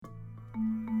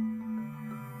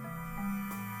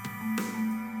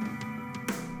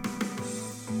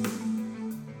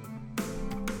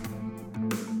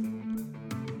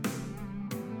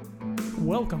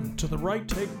Welcome to the Right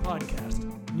Take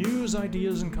Podcast, news,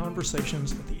 ideas, and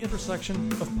conversations at the intersection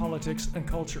of politics and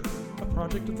culture, a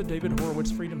project of the David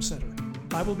Horowitz Freedom Center.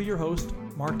 I will be your host,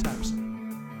 Mark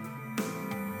Tapson.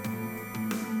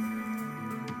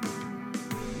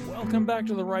 Welcome back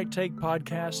to the Right Take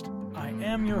Podcast. I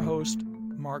am your host,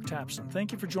 Mark Tapson.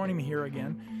 Thank you for joining me here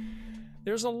again.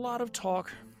 There's a lot of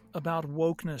talk about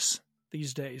wokeness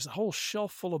these days. A whole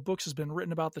shelf full of books has been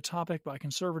written about the topic by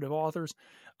conservative authors.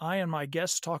 I and my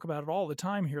guests talk about it all the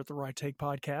time here at the Right Take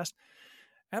Podcast.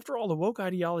 After all, the woke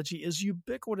ideology is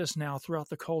ubiquitous now throughout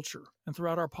the culture and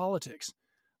throughout our politics.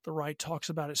 The right talks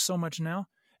about it so much now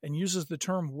and uses the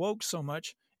term woke so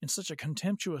much in such a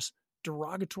contemptuous,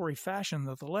 derogatory fashion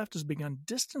that the left has begun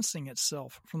distancing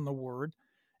itself from the word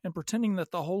and pretending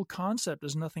that the whole concept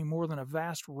is nothing more than a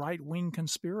vast right-wing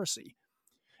conspiracy.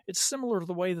 It's similar to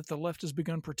the way that the left has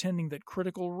begun pretending that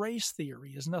critical race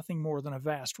theory is nothing more than a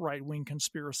vast right-wing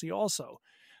conspiracy also,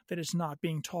 that it's not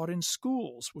being taught in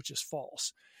schools, which is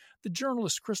false. The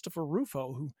journalist Christopher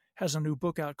Rufo, who has a new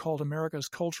book out called America's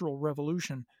Cultural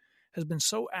Revolution, has been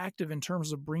so active in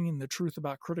terms of bringing the truth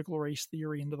about critical race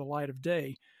theory into the light of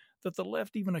day that the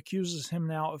left even accuses him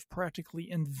now of practically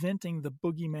inventing the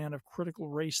boogeyman of critical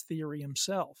race theory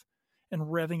himself, and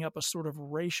revving up a sort of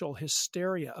racial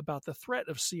hysteria about the threat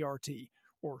of CRT,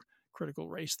 or critical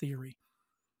race theory.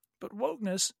 But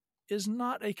wokeness is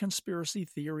not a conspiracy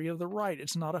theory of the right.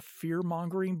 It's not a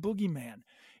fear-mongering boogeyman.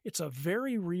 It's a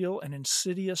very real and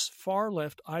insidious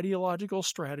far-left ideological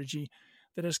strategy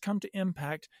that has come to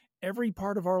impact every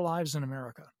part of our lives in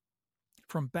America.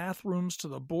 From bathrooms to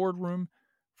the boardroom,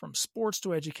 from sports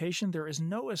to education, there is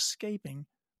no escaping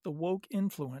the woke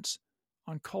influence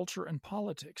on culture and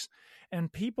politics,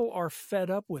 and people are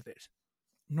fed up with it.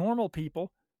 Normal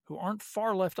people who aren't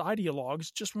far-left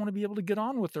ideologues just want to be able to get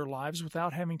on with their lives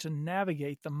without having to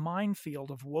navigate the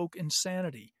minefield of woke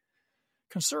insanity.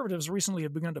 Conservatives recently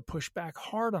have begun to push back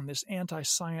hard on this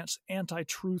anti-science,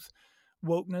 anti-truth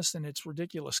wokeness and its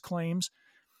ridiculous claims,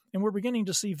 and we're beginning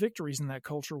to see victories in that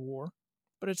culture war,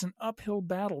 but it's an uphill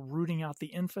battle rooting out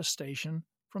the infestation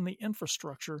from the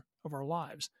infrastructure of our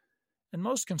lives. And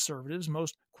most conservatives,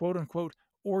 most quote-unquote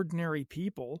ordinary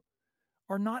people,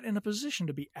 are not in a position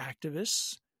to be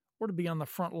activists or to be on the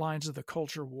front lines of the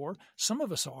culture war. Some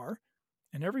of us are,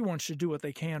 and everyone should do what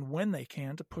they can when they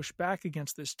can to push back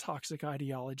against this toxic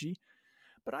ideology.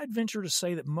 But I'd venture to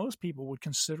say that most people would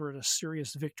consider it a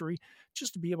serious victory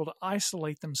just to be able to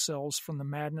isolate themselves from the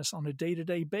madness on a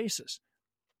day-to-day basis.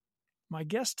 My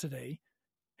guest today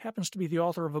happens to be the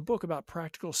author of a book about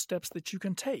practical steps that you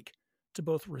can take to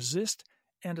both resist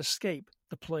and escape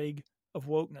the plague of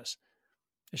wokeness.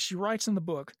 As she writes in the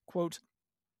book, quote,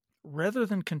 "Rather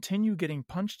than continue getting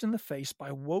punched in the face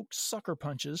by woke sucker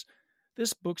punches,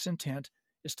 this book's intent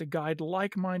is to guide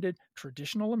like-minded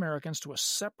traditional Americans to a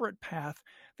separate path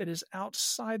that is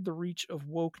outside the reach of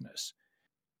wokeness.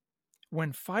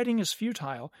 When fighting is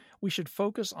futile, we should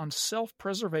focus on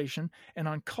self-preservation and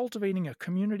on cultivating a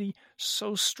community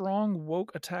so strong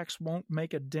woke attacks won't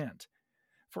make a dent.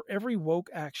 For every woke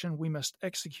action, we must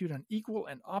execute an equal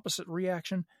and opposite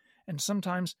reaction, and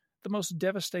sometimes the most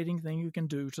devastating thing you can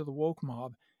do to the woke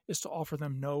mob is to offer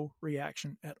them no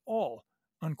reaction at all."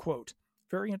 Unquote.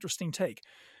 Very interesting take.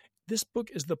 This book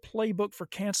is the playbook for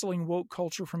canceling woke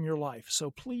culture from your life,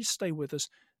 so please stay with us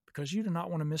because you do not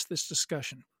want to miss this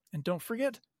discussion. And don't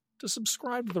forget to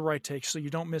subscribe to The Right Take so you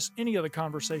don't miss any of the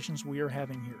conversations we are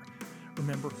having here.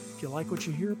 Remember, if you like what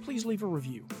you hear, please leave a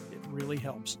review. It really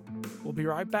helps. We'll be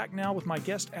right back now with my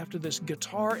guest after this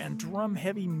guitar and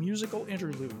drum-heavy musical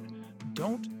interlude.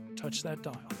 Don't touch that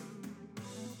dial.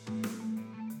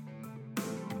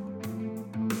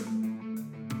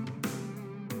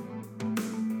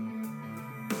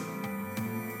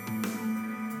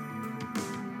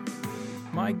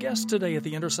 My guest today at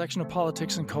the intersection of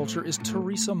politics and culture is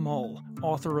Teresa Mull,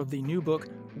 author of the new book,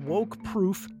 Woke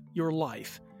Proof Your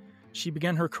Life. She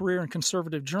began her career in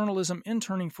conservative journalism,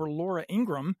 interning for Laura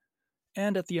Ingraham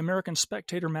and at the American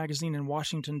Spectator magazine in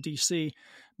Washington, D.C.,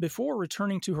 before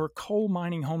returning to her coal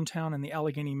mining hometown in the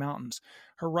Allegheny Mountains.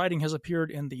 Her writing has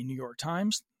appeared in the New York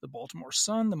Times, the Baltimore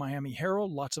Sun, the Miami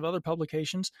Herald, lots of other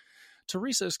publications.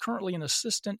 Teresa is currently an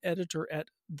assistant editor at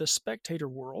The Spectator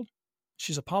World.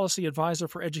 She's a policy advisor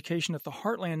for education at the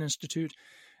Heartland Institute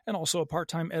and also a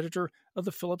part-time editor of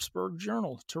the Phillipsburg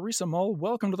Journal. Teresa Mull,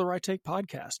 welcome to the Right Take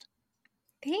Podcast.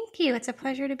 Thank you. It's a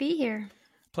pleasure to be here.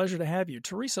 Pleasure to have you.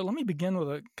 Teresa, let me begin with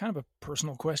a kind of a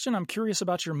personal question. I'm curious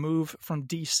about your move from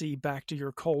D.C. back to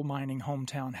your coal mining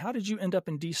hometown. How did you end up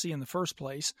in D.C. in the first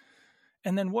place?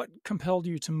 And then what compelled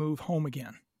you to move home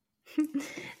again?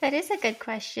 That is a good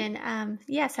question.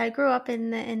 Yes, I grew up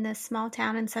in the small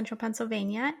town in central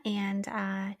Pennsylvania, and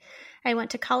I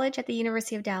went to college at the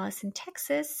University of Dallas in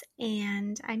Texas.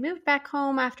 And I moved back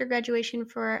home after graduation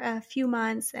for a few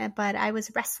months, but I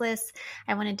was restless.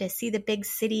 I wanted to see the big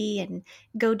city and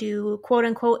go do quote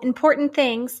unquote important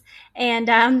things. And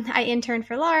I interned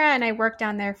for Laura, and I worked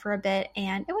down there for a bit,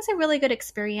 and it was a really good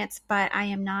experience. But I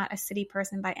am not a city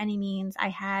person by any means. I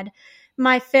had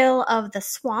my fill of the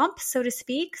swamp, so to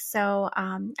speak. So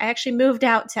I actually moved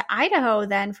out to Idaho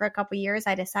then for a couple years.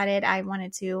 I decided I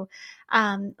wanted to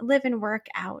live and work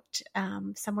out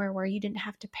somewhere where you didn't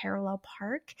have to parallel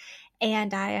park.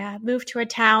 And I moved to a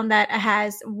town that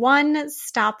has one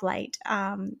stoplight,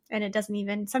 and it doesn't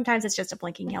even. Sometimes it's just a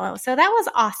blinking yellow. So that was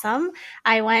awesome.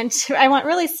 I went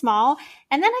really small,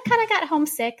 and then I kind of got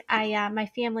homesick.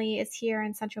 My family is here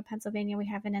in central Pennsylvania. We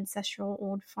have an ancestral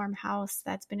old farmhouse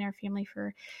that's been in our family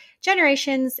for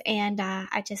generations, and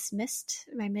I missed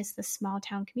the small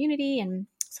town community. And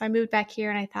so I moved back here,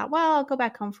 and I thought, well, I'll go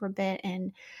back home for a bit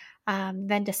and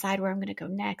then decide where I'm going to go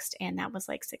next. And that was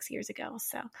like 6 years ago.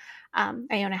 So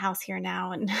I own a house here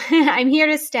now, and I'm here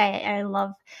to stay. I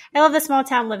love the small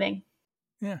town living.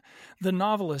 Yeah. The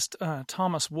novelist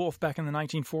Thomas Wolfe back in the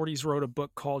 1940s wrote a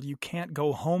book called You Can't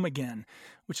Go Home Again,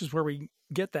 which is where we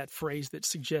get that phrase that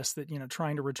suggests that,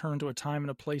 trying to return to a time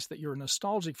and a place that you're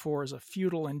nostalgic for is a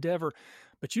futile endeavor.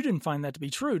 But you didn't find that to be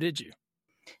true, did you?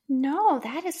 No,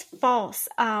 that is false.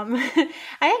 I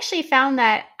actually found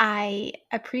that I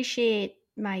appreciate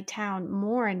my town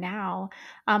more now.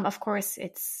 Of course,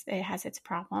 it has its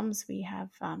problems. We have,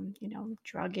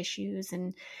 drug issues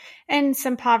and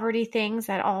some poverty things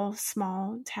that all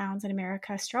small towns in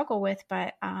America struggle with.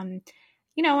 But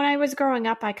when I was growing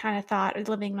up, I kind of thought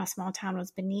living in a small town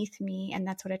was beneath me, and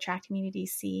that's what attracted me to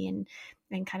DC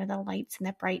and kind of the lights and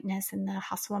the brightness and the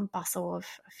hustle and bustle of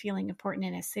feeling important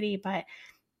in a city. But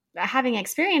having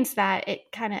experienced that,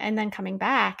 and then coming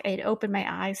back, it opened my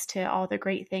eyes to all the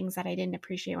great things that I didn't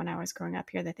appreciate when I was growing up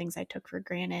here, the things I took for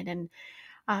granted.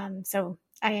 And so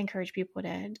I encourage people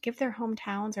to give their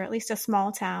hometowns, or at least a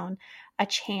small town, a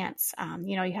chance.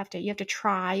 You have to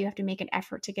try, you have to make an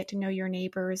effort to get to know your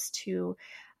neighbors, to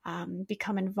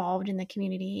become involved in the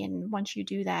community. And once you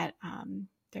do that,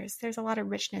 there's a lot of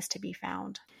richness to be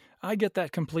found. I get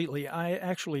that completely.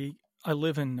 I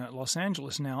live in Los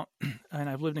Angeles now, and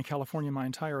I've lived in California my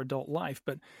entire adult life,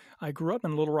 but I grew up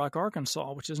in Little Rock,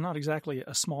 Arkansas, which is not exactly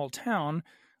a small town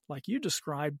like you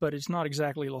described, but it's not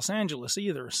exactly Los Angeles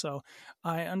either. So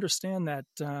I understand that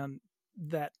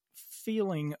that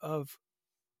feeling of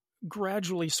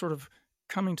gradually sort of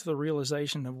coming to the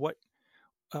realization of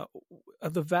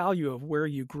of the value of where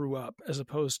you grew up, as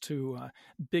opposed to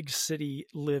big city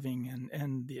living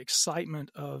and the excitement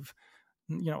of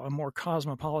a more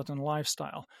cosmopolitan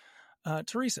lifestyle.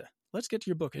 Teresa, let's get to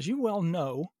your book. As you well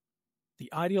know, the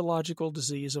ideological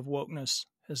disease of wokeness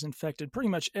has infected pretty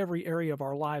much every area of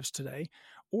our lives today.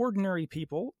 Ordinary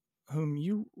people, whom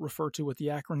you refer to with the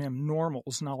acronym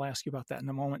normals, and I'll ask you about that in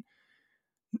a moment.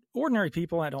 Ordinary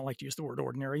people, I don't like to use the word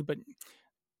ordinary, but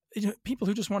people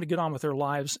who just want to get on with their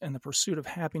lives and the pursuit of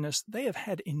happiness, they have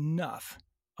had enough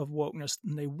of wokeness,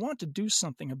 and they want to do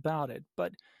something about it,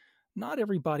 but not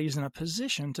everybody's in a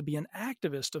position to be an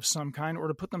activist of some kind or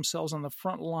to put themselves on the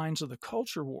front lines of the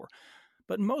culture war.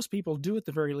 But most people do, at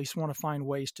the very least, want to find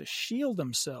ways to shield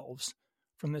themselves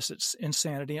from this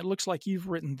insanity. It looks like you've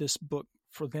written this book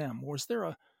for them. Was there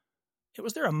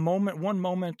a moment, one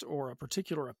moment, or a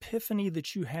particular epiphany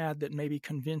that you had that maybe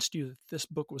convinced you that this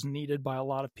book was needed by a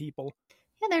lot of people?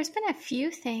 Yeah, there's been a few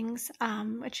things,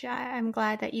 which I'm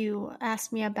glad that you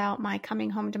asked me about my coming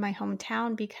home to my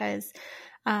hometown, because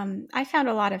I found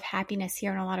a lot of happiness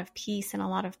here and a lot of peace and a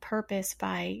lot of purpose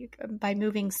by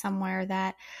moving somewhere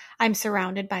that I'm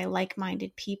surrounded by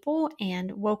like-minded people,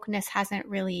 and wokeness hasn't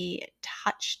really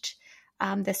touched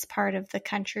this part of the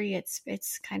country.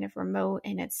 It's kind of remote,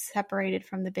 and it's separated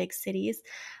from the big cities.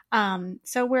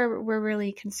 So we're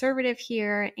really conservative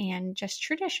here and just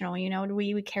traditional.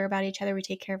 We care about each other. We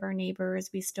take care of our neighbors.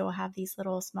 We still have these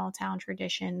little small town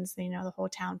traditions. The whole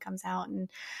town comes out, and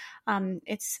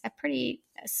it's a pretty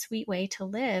sweet way to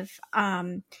live.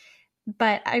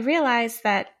 But I realized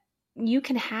that you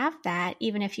can have that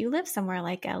even if you live somewhere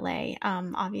like LA.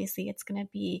 Obviously, it's going to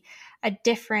be a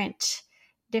different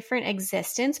different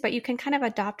existence, but you can kind of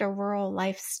adopt a rural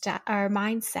lifestyle or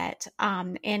mindset,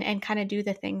 and kind of do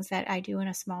the things that I do in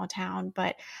a small town,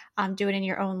 but do it in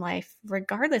your own life,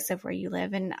 regardless of where you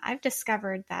live. And I've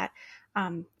discovered that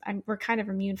we're kind of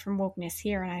immune from wokeness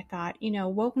here. And I thought,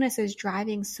 wokeness is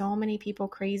driving so many people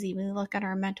crazy. We look at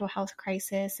our mental health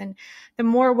crisis, and the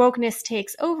more wokeness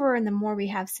takes over and the more we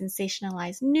have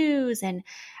sensationalized news and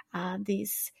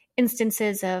these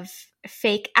instances of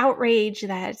fake outrage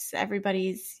that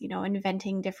everybody's,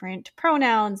 inventing different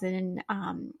pronouns and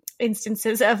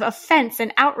instances of offense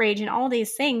and outrage and all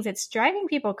these things. It's driving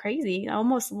people crazy,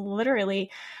 almost literally,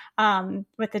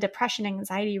 with the depression,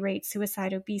 anxiety rates,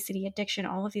 suicide, obesity, addiction,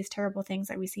 all of these terrible things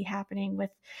that we see happening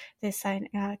with this kind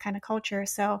of culture.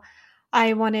 So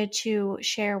I wanted to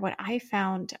share what I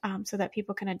found so that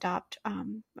people can adopt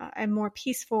a more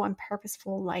peaceful and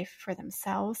purposeful life for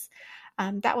themselves.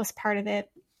 That was part of it.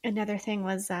 Another thing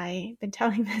was, I've been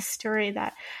telling this story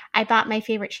that I bought my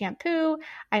favorite shampoo.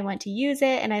 I went to use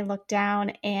it and I looked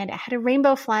down and it had a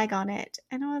rainbow flag on it.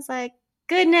 And I was like,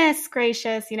 goodness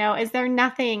gracious, is there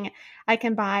nothing I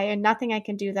can buy and nothing I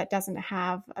can do that doesn't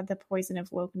have the poison of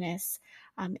wokeness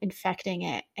infecting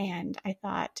it? And I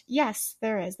thought, yes,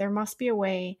 there is. There must be a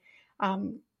way.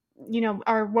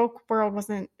 Our woke world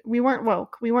we weren't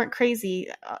woke. We weren't crazy.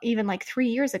 Even like 3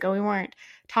 years ago, we weren't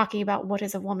talking about what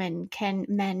is a woman, can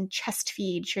men chest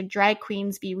feed, should drag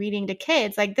queens be reading to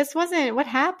kids? Like, this wasn't what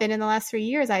happened in the last 3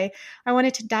 years. I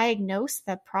wanted to diagnose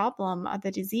the problem of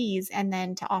the disease and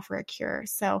then to offer a cure.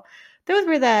 So those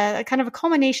were the kind of a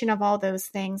culmination of all those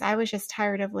things. I was just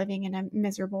tired of living in a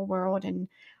miserable world, and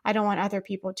I don't want other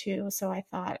people to. So I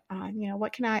thought,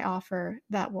 what can I offer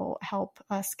that will help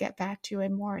us get back to a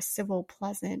more civil,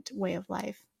 pleasant way of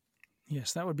life?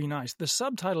 Yes, that would be nice. The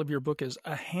subtitle of your book is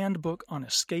A Handbook on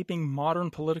Escaping Modern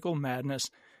Political Madness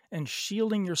and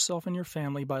Shielding Yourself and Your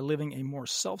Family by Living a More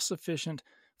Self-Sufficient,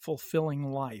 Fulfilling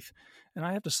Life. And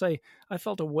I have to say, I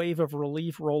felt a wave of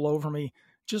relief roll over me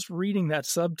just reading that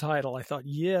subtitle. I thought,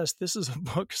 yes, this is a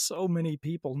book so many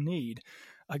people need.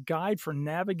 A guide for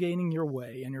navigating your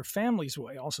way and your family's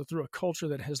way, also through a culture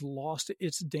that has lost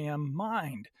its damn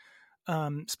mind.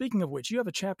 Speaking of which, you have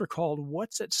a chapter called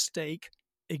What's at Stake?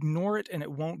 Ignore it and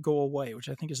it won't go away, which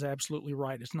I think is absolutely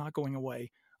right. It's not going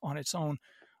away on its own.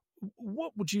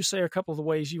 What would you say are a couple of the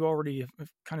ways you already have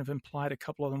kind of implied a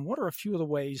couple of them? What are a few of the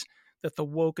ways that the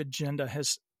woke agenda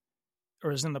has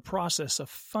or is in the process of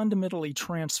fundamentally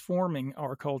transforming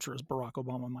our culture, as Barack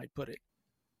Obama might put it?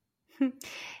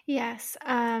 Yes.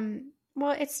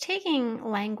 Well, it's taking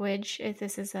language, if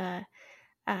this is a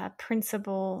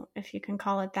principle, if you can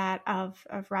call it that, of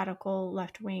radical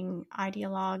left-wing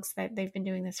ideologues that they've been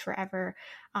doing this forever.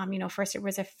 First it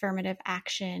was affirmative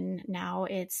action. Now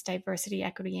it's diversity,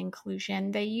 equity,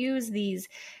 inclusion. They use these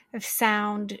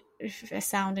sound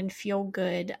and feel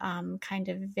good kind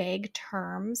of vague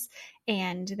terms,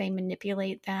 and they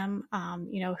manipulate them.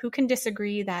 Who can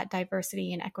disagree that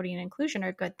diversity and equity and inclusion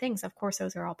are good things? Of course,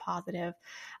 those are all positive.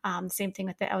 Same thing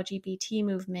with the LGBT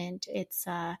movement. It's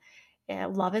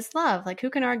love is love. Like, who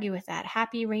can argue with that?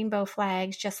 Happy rainbow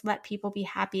flags. Just let people be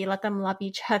happy. Let them love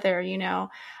each other.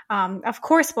 Of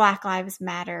course, Black Lives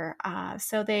Matter.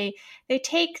 So they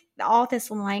take all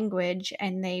this language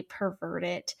and they pervert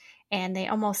it, and they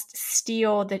almost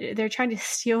they're trying to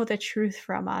steal the truth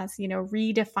from us,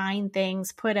 redefine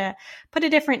things, put a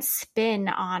different spin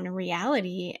on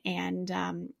reality, and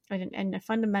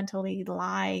fundamentally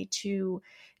lie to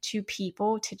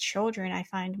people, to children. I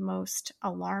find most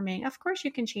alarming. Of course,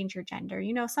 you can change your gender.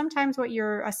 Sometimes what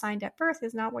you're assigned at birth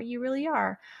is not what you really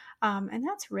are. And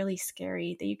that's really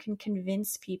scary, that you can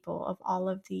convince people of all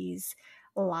of these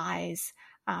lies.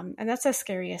 And that's the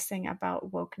scariest thing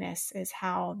about wokeness, is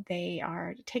how they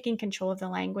are taking control of the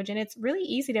language. And it's really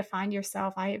easy to find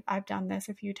yourself. I've done this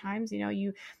a few times.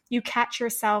 You catch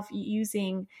yourself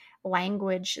using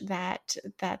language that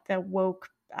the woke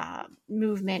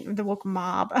movement, the woke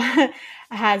mob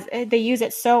they use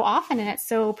it so often, and it's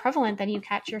so prevalent that you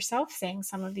catch yourself saying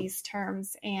some of these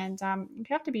terms. And you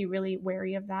have to be really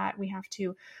wary of that. We have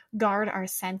to guard our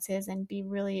senses and be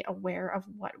really aware of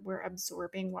what we're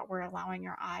absorbing, what we're allowing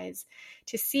our eyes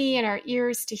to see and our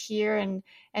ears to hear, and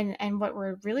what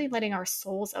we're really letting our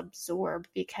souls absorb,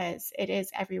 because it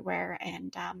is everywhere.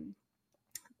 And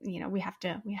we have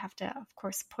to, of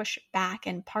course, push back.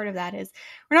 And part of that is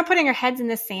we're not putting our heads in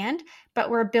the sand, but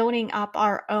we're building up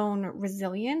our own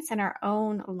resilience and our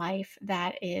own life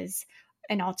that is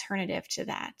an alternative to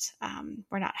that.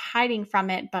 We're not hiding from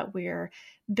it, but we're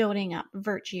building up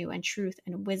virtue and truth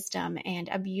and wisdom and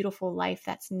a beautiful life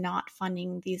that's not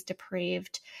funding these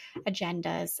depraved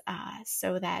agendas,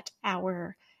 so that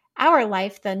our our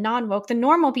life, the non-woke, the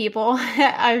normal people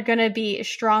are going to be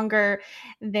stronger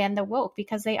than the woke,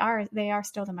 because they are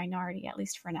still the minority, at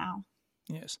least for now.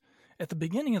 Yes. At the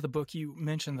beginning of the book, you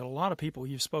mentioned that a lot of people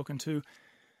you've spoken to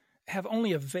have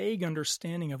only a vague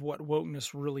understanding of what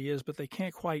wokeness really is, but they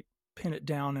can't quite pin it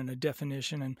down in a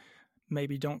definition and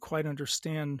maybe don't quite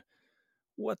understand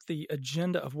what the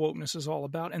agenda of wokeness is all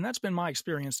about. And that's been my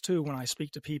experience too when I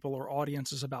speak to people or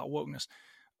audiences about wokeness.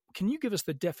 Can you give us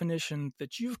the definition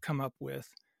that you've come up with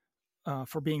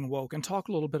for being woke, and talk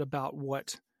a little bit about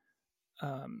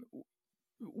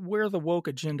where the woke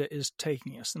agenda is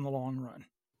taking us in the long run?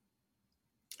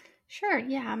 Sure.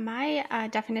 Yeah. My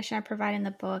definition I provide in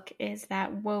the book is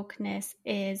that wokeness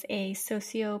is a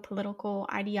socio-political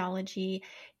ideology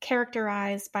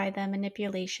characterized by the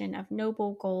manipulation of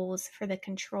noble goals for the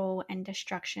control and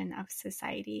destruction of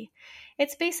society.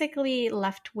 It's basically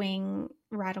left-wing,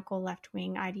 radical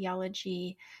left-wing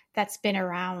ideology that's been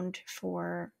around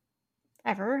for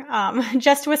ever,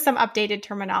 just with some updated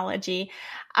terminology.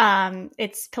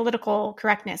 It's political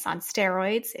correctness on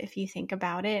steroids, if you think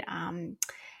about it.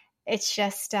 It's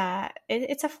just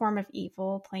it's a form of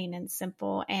evil, plain and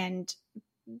simple. And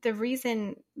the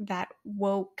reason that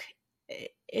woke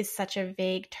is such a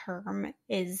vague term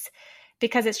is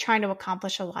because it's trying to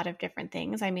accomplish a lot of different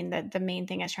things. I mean, the main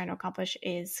thing it's trying to accomplish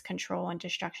is control and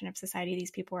destruction of society. These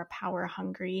people are power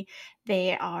hungry.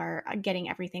 They are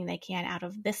getting everything they can out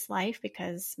of this life,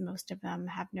 because most of them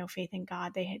have no faith in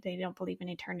God. They don't believe in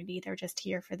eternity. They're just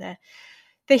here for the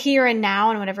here and now,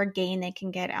 and whatever gain they can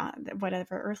get,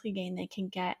 whatever earthly gain they can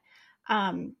get.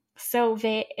 So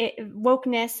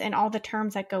wokeness and all the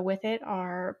terms that go with it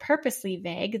are purposely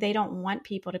vague. They don't want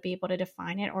people to be able to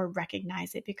define it or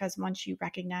recognize it, because once you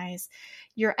recognize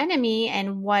your enemy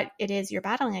and what it is you're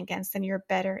battling against, then you're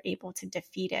better able to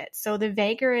defeat it. So the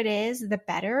vaguer it is, the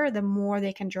better, the more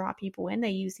they can draw people in. They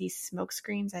use these smoke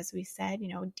screens, as we said,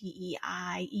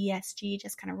 DEI, ESG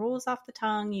just kind of rolls off the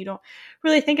tongue. You don't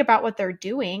really think about what they're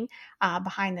doing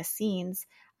behind the scenes.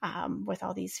 With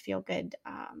all these feel-good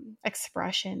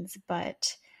expressions.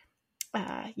 But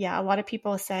yeah, a lot of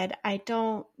people said, I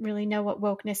don't really know what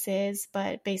wokeness is,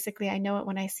 but basically I know it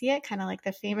when I see it, kind of like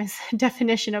the famous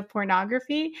definition of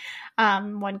pornography.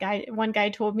 One guy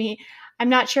told me, I'm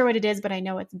not sure what it is, but I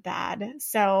know it's bad.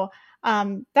 So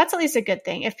that's at least a good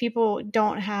thing. If people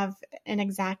don't have an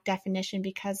exact definition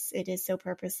because it is so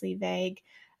purposely vague,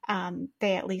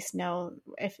 they at least know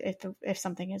if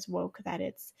something is woke, that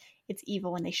it's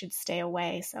evil and they should stay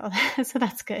away. So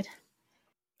that's good.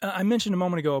 I mentioned a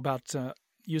moment ago about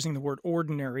using the word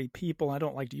ordinary people. I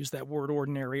don't like to use that word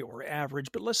ordinary or average,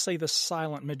 but let's say the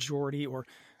silent majority, or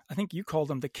I think you call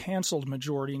them the canceled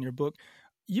majority in your book.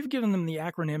 You've given them the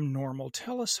acronym NORMAL.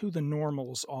 Tell us who the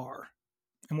normals are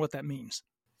and what that means.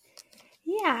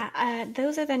 Yeah,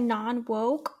 those are the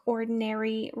non-woke,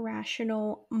 ordinary,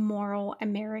 rational, moral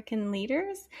American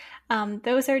leaders.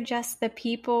 Those are just the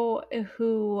people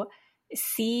who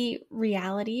see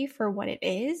reality for what it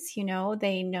is.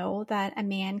 They know that a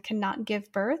man cannot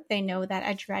give birth. They know that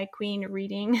a drag queen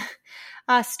reading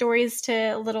stories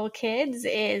to little kids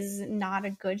is not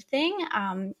a good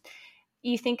thing.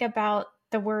 You think about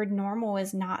the word normal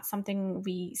is not something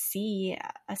we see,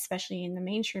 especially in the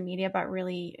mainstream media, but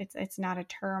really it's not a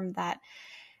term that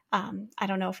I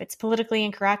don't know if it's politically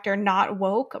incorrect or not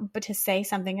woke, but to say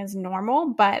something is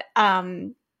normal. But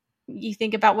you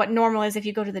think about what normal is. If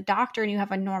you go to the doctor and you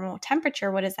have a normal temperature,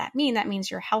 what does that mean? That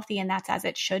means you're healthy, and that's as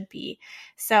it should be.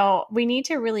 So we need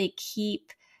to really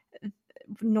keep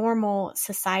normal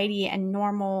society and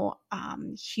normal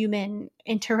human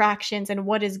interactions and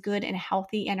what is good and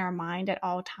healthy in our mind at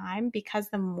all time, because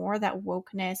the more that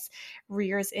wokeness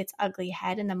rears its ugly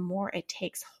head and the more it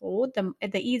takes hold, the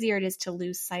easier it is to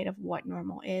lose sight of what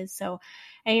normal is. So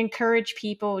I encourage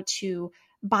people to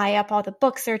buy up all the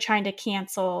books they're trying to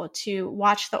cancel, to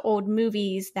watch the old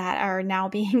movies that are now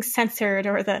being censored,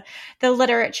 or the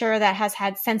literature that has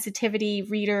had sensitivity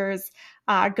readers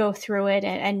go through it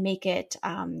and make it,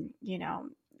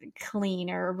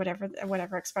 clean, or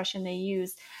whatever expression they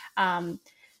use.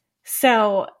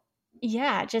 So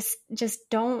yeah, just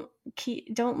don't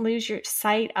lose your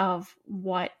sight of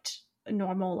what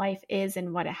normal life is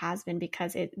and what it has been,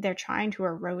 because they're trying to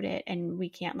erode it, and we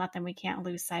can't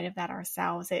lose sight of that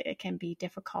ourselves. It can be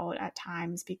difficult at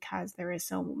times because there is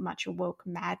so much woke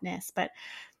madness, but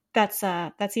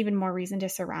that's even more reason to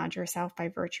surround yourself by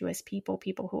virtuous people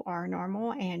who are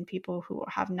normal, and people who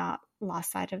have not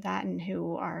lost sight of that and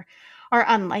who are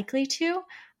unlikely to.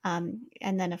 And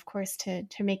then, of course, to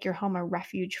make your home a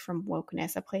refuge from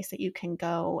wokeness, a place that you can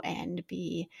go and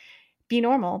be be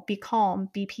normal, be calm,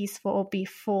 be peaceful, be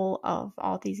full of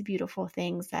all these beautiful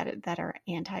things that are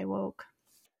anti-woke.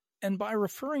 And by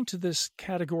referring to this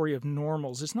category of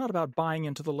normals, it's not about buying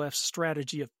into the left's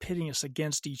strategy of pitting us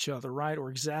against each other, right? Or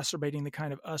exacerbating the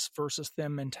kind of us versus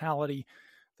them mentality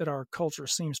that our culture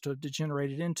seems to have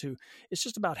degenerated into. It's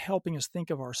just about helping us think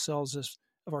of ourselves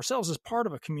as part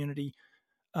of a community,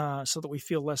 so that we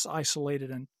feel less isolated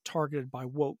and targeted by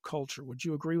woke culture. Would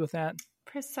you agree with that?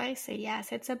 Precisely,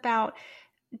 yes. It's about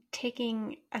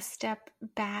taking a step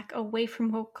back away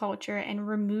from woke culture and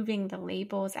removing the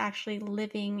labels, actually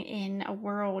living in a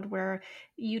world where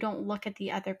you don't look at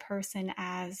the other person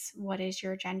as what is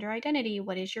your gender identity,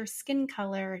 what is your skin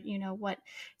color, what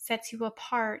sets you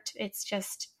apart. It's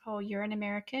just, oh, you're an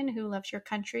American who loves your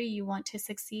country, you want to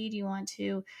succeed, you want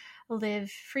to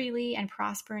live freely and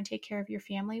prosper and take care of your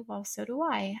family. Well, so do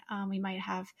I. We might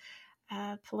have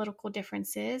political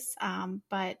differences,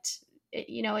 but it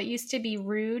used to be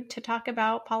rude to talk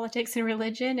about politics and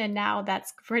religion, and now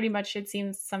that's pretty much, it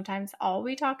seems, sometimes all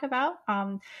we talk about,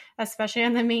 especially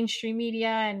on the mainstream media.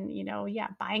 And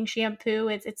buying shampoo,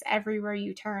 it's everywhere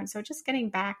you turn. So just getting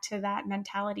back to that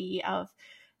mentality of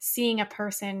seeing a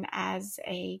person as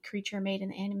a creature made in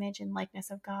the image and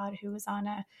likeness of God, who is on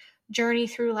a journey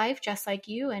through life just like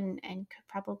you, and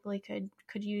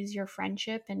could use your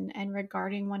friendship and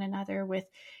regarding one another with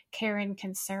care and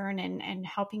concern, and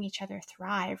helping each other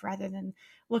thrive, rather than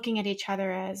looking at each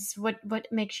other as what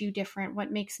makes you different,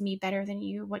 what makes me better than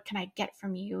you, what can I get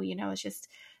from you. It's just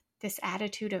this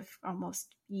attitude of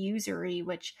almost usury,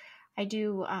 which I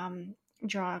do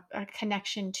draw a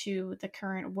connection to the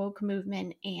current woke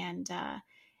movement and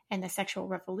the sexual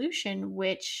revolution,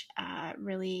 which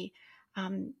really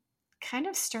kind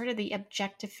of started the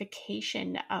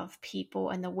objectification of people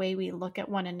and the way we look at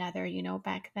one another.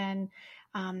 Back then,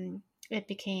 it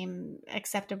became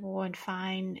acceptable and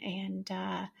fine, and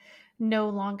no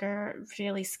longer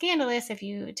really scandalous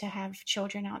to have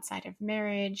children outside of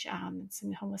marriage.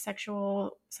 Some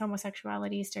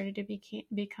homosexuality started to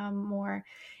become more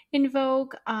in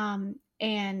vogue,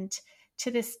 and to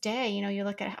this day, you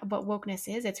look at what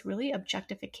wokeness is, it's really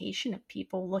objectification of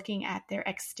people, looking at their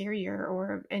exterior,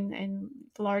 or in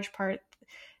large part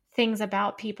things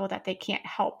about people that they can't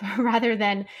help, rather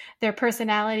than their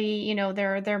personality,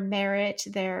 their merit,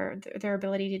 their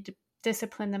ability to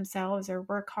discipline themselves or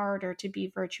work hard or to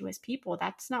be virtuous people.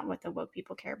 That's not what the woke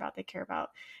people care about. They care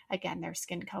about, again, their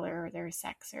skin color or their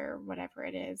sex or whatever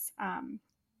it is.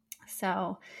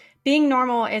 So being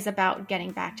normal is about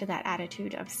getting back to that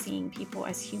attitude of seeing people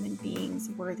as human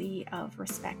beings worthy of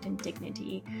respect and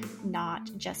dignity, not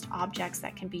just objects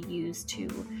that can be used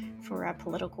for a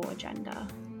political agenda.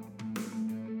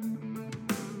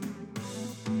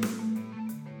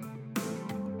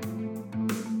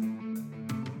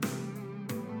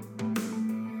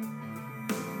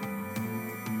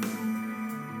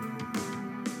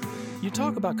 You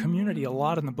talk about community a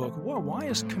lot in the book. Why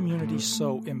is community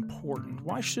so important?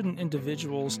 Why shouldn't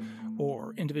individuals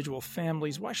or individual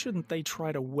families, why shouldn't they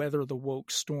try to weather the woke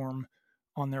storm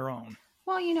on their own?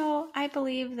 Well, I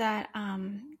believe that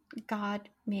God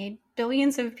made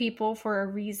billions of people for a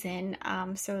reason,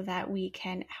 so that we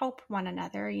can help one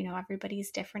another.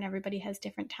 Everybody's different. Everybody has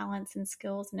different talents and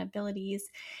skills and abilities.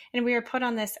 And we are put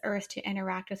on this earth to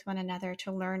interact with one another,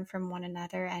 to learn from one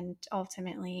another, and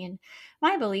ultimately, in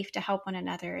my belief, to help one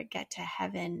another get to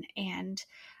heaven. And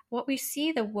what we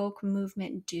see the woke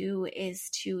movement do is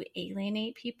to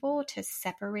alienate people, to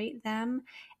separate them,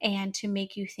 and to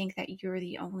make you think that you're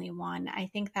the only one. I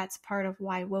think that's part of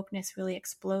why wokeness really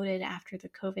exploded after the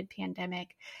COVID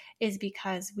pandemic, is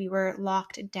because we were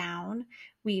locked down.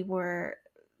 We were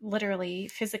literally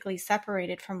physically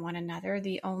separated from one another.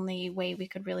 The only way we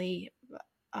could really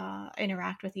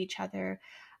interact with each other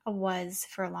was,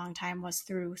 for a long time, was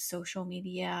through social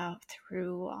media,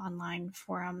 through online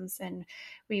forums, and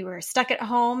we were stuck at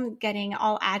home getting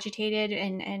all agitated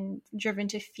and driven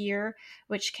to fear,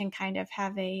 which can kind of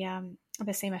have the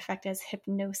same effect as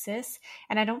hypnosis.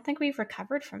 And I don't think we've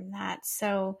recovered from that.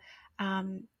 So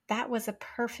that was a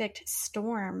perfect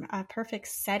storm, a perfect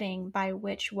setting by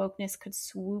which wokeness could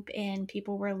swoop in.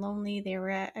 People were lonely, they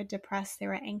were depressed, they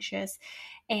were anxious,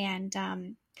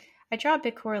 and I draw a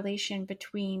big correlation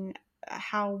between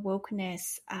how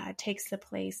wokeness takes the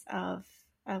place of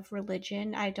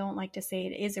religion. I don't like to say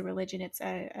it is a religion. It's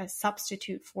a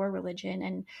substitute for religion.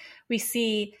 And we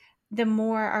see the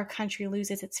more our country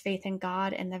loses its faith in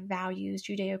God and the values,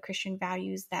 Judeo-Christian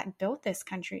values that built this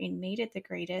country and made it the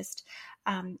greatest,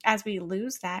 as we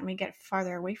lose that and we get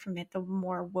farther away from it, the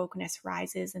more wokeness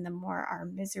rises and the more our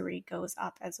misery goes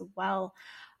up as well.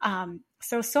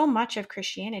 So much of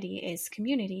Christianity is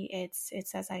community. It's,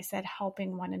 as I said,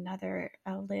 helping one another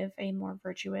live a more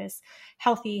virtuous,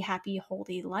 healthy, happy,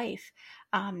 holy life.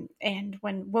 And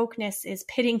when wokeness is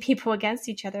pitting people against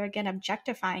each other, again,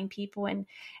 objectifying people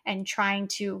and trying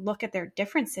to look at their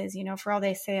differences, for all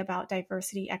they say about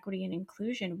diversity, equity, and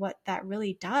inclusion, what that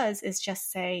really does is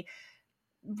just say,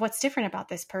 what's different about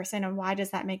this person, and why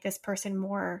does that make this person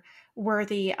more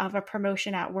worthy of a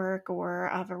promotion at work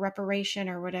or of a reparation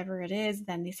or whatever it is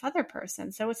than this other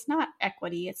person? So it's not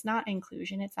equity, it's not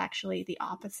inclusion, it's actually the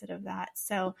opposite of that.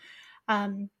 So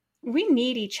we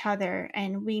need each other,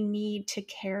 and we need to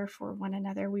care for one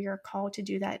another. We are called to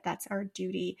do that. That's our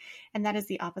duty, and that is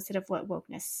the opposite of what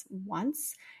wokeness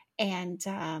wants. And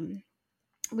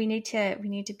we need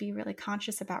to be really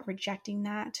conscious about rejecting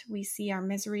that. We see our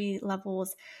misery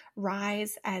levels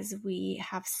rise as we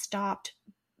have stopped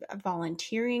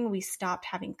volunteering, we stopped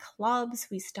having clubs,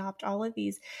 we stopped all of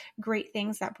these great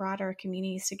things that brought our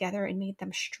communities together and made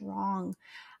them strong.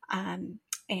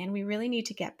 And we really need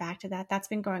to get back to that. That's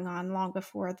been going on long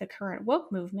before the current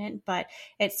woke movement, but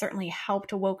it certainly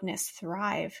helped wokeness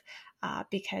thrive.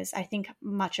 Because I think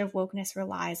much of wokeness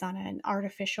relies on an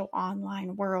artificial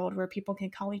online world where people can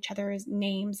call each other's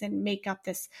names and make up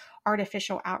this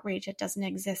artificial outrage that doesn't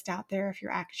exist out there if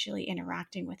you're actually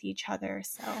interacting with each other.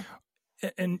 So,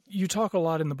 and you talk a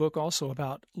lot in the book also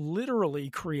about literally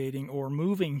creating or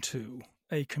moving to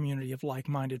a community of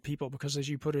like-minded people, because as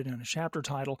you put it in a chapter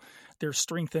title, there's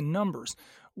strength in numbers.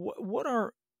 What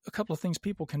are a couple of things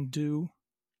people can do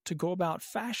to go about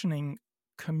fashioning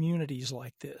communities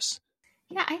like this?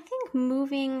 Yeah, I think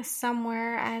moving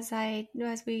somewhere, as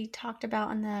we talked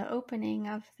about in the opening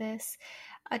of this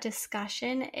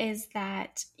discussion, is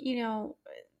that,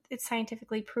 it's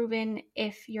scientifically proven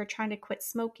if you're trying to quit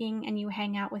smoking and you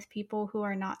hang out with people who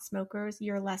are not smokers,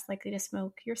 you're less likely to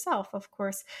smoke yourself. Of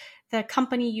course, the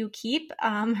company you keep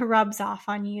rubs off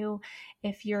on you.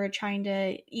 If you're trying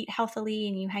to eat healthily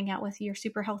and you hang out with your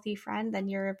super healthy friend, then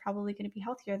you're probably going to be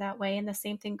healthier that way. And the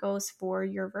same thing goes for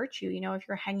your virtue. If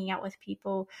you're hanging out with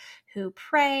people who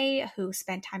pray, who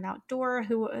spend time outdoor,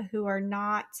 who are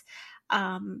not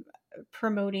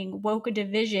promoting woke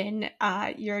division,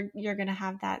 you're going to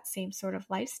have that same sort of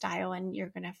lifestyle, and you're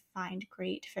going to find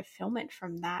great fulfillment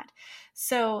from that.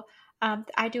 So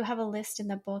I do have a list in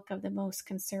the book of the most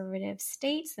conservative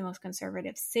states, the most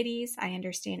conservative cities. I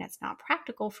understand it's not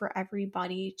practical for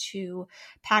everybody to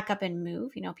pack up and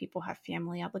move. People have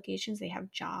family obligations, they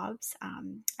have jobs.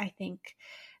 I think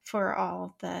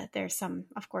there's some,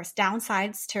 of course,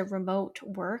 downsides to remote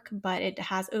work, but it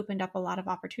has opened up a lot of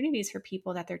opportunities for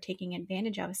people that they're taking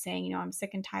advantage of, saying, I'm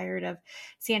sick and tired of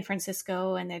San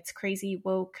Francisco and its crazy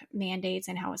woke mandates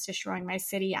and how it's destroying my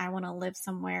city. I want to live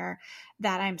somewhere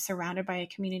that I'm surrounded by a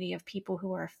community of people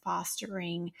who are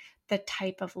fostering the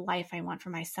type of life I want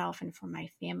for myself and for my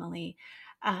family.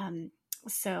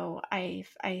 So I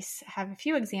have a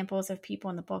few examples of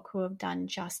people in the book who have done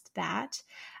just that.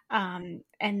 And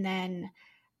then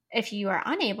if you are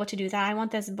unable to do that, I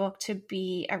want this book to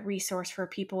be a resource for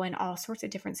people in all sorts of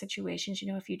different situations.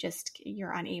 If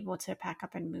you're unable to pack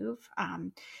up and move,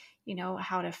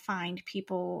 how to find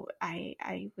people.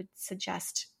 I would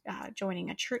suggest joining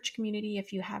a church community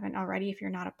if you haven't already. If you're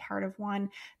not a part of one,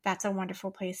 that's a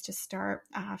wonderful place to start,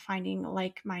 finding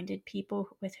like-minded people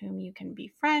with whom you can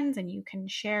be friends and you can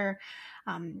share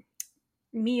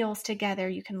meals together.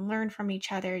 You can learn from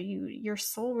each other. Your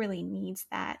soul really needs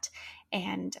that.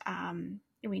 And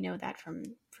we know that from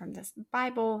this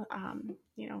Bible,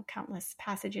 countless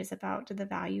passages about the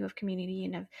value of community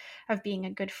and of being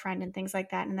a good friend and things like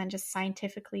that. And then just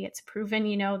scientifically, it's proven,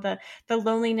 the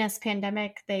loneliness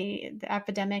pandemic, the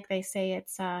epidemic, they say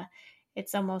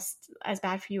it's almost as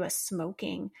bad for you as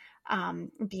smoking,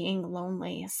 being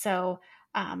lonely. So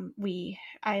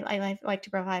I like to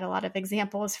provide a lot of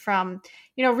examples from,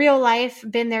 real life,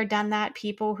 been there, done that,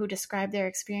 people who describe their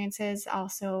experiences,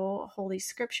 also Holy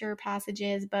Scripture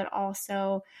passages, but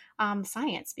also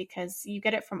science, because you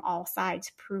get it from all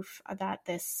sides, proof that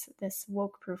this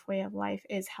woke proof way of life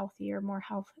is healthier, more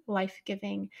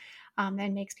life-giving,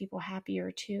 and makes people happier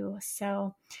too.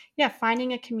 So yeah,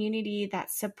 finding a community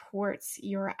that supports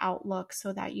your outlook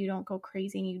so that you don't go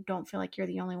crazy and you don't feel like you're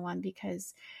the only one,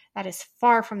 because that is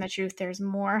far from the truth. There's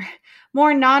more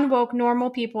non-woke, normal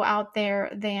people out there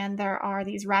than there are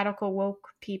these radical woke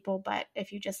people. But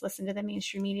if you just listen to the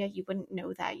mainstream media, you wouldn't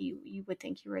know that. You would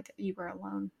think you were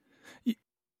alone.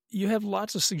 You have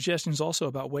lots of suggestions also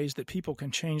about ways that people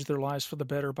can change their lives for the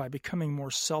better by becoming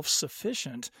more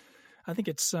self-sufficient. I think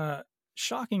it's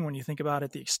shocking when you think about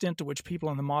it, the extent to which people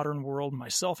in the modern world,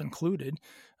 myself included,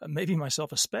 maybe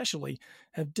myself especially,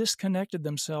 have disconnected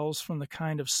themselves from the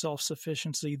kind of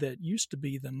self-sufficiency that used to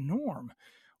be the norm.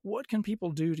 What can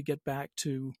people do to get back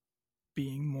to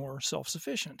being more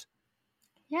self-sufficient?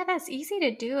 Yeah, that's easy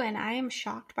to do. And I am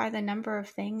shocked by the number of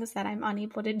things that I'm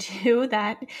unable to do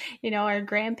that, our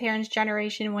grandparents'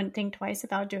 generation wouldn't think twice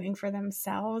about doing for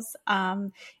themselves.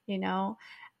 You know,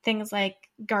 things like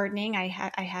gardening. I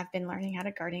have been learning how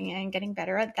to garden and getting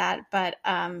better at that. But,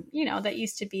 that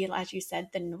used to be, as you said,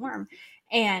 the norm.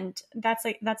 And that's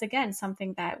again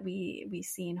something that we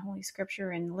see in Holy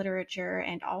Scripture and literature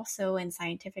and also in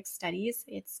scientific studies.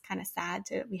 It's kind of sad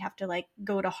we have to like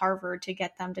go to Harvard to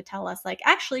get them to tell us like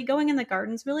actually going in the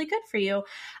garden is really good for you,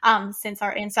 since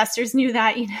our ancestors knew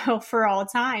that for all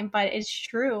time. But it's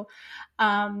true.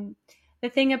 The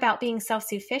thing about being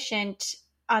self-sufficient,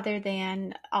 other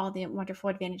than all the wonderful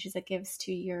advantages it gives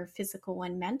to your physical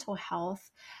and mental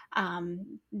health,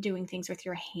 doing things with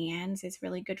your hands is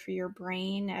really good for your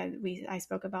brain. I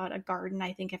spoke about a garden.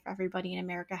 I think if everybody in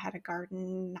America had a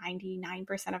garden,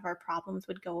 99% of our problems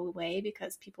would go away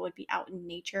because people would be out in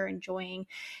nature, enjoying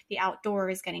the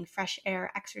outdoors, getting fresh air,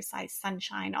 exercise,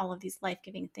 sunshine, all of these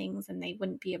life-giving things, and they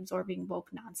wouldn't be absorbing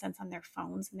woke nonsense on their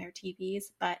phones and their TVs.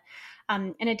 But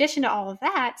in addition to all of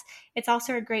that, it's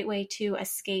also a great way to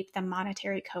escape the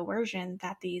monetary coercion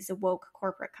that these woke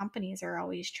corporate companies are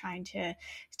always trying to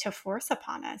force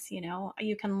upon us.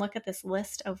 You can look at this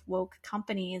list of woke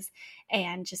companies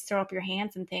and just throw up your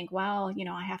hands and think, well,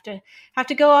 I have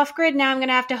to go off grid now. I'm going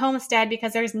to have to homestead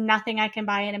because there's nothing I can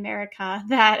buy in America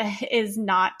that is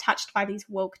not touched by these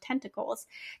woke tentacles.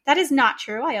 That is not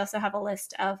true. I also have a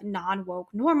list of non-woke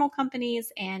normal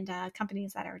companies and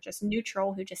companies that are just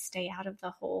neutral, who just stay out of the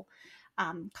whole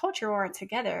culture war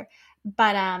together.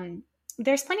 But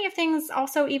there's plenty of things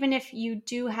also, even if you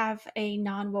do have a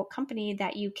non-woke company,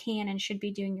 that you can and should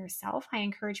be doing yourself. I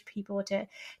encourage people to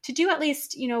do at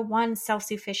least, one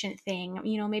self-sufficient thing,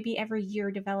 maybe every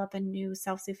year develop a new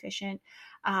self-sufficient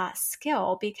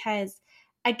skill, because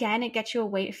again, it gets you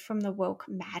away from the woke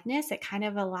madness. It kind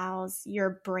of allows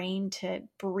your brain to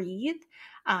breathe.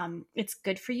 It's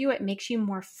good for you. It makes you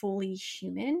more fully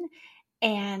human,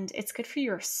 and it's good for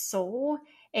your soul.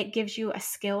 It gives you a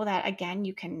skill that, again,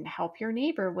 you can help your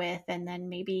neighbor with. And then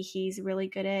maybe he's really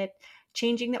good at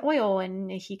changing the oil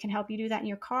and he can help you do that in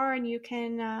your car, and you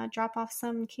can drop off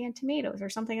some canned tomatoes or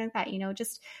something like that.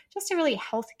 Just a really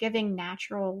health giving,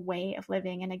 natural way of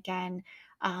living. And again,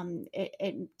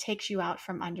 it takes you out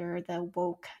from under the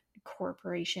woke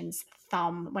corporation's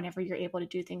thumb whenever you're able to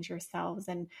do things yourselves.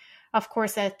 And of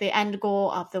course, at the end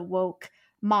goal of the woke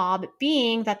mob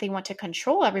being that they want to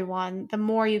control everyone, the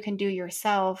more you can do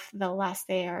yourself, the less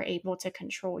they are able to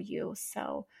control you.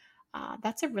 So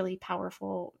that's a really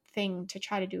powerful thing to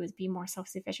try to do, is be more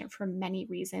self-sufficient for many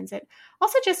reasons. It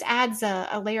also just adds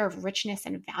a layer of richness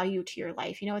and value to your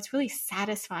life. It's really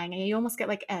satisfying, and you almost get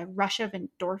like a rush of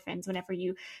endorphins whenever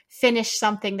you finish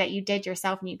something that you did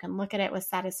yourself, and you can look at it with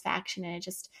satisfaction, and it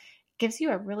just gives you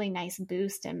a really nice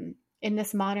boost. And in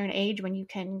this modern age, when you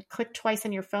can click twice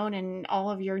on your phone and all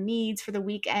of your needs for the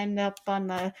week end up on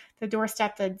the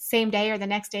doorstep the same day or the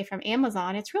next day from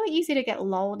Amazon, it's really easy to get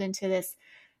lulled into this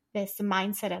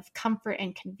mindset of comfort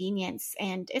and convenience.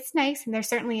 And it's nice, and there's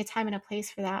certainly a time and a place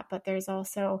for that, but there's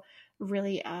also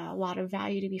really a lot of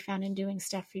value to be found in doing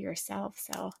stuff for yourself.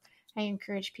 So I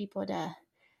encourage people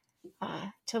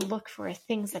to look for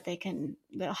things that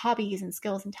the hobbies and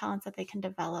skills and talents that they can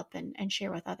develop and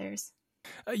share with others.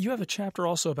 You have a chapter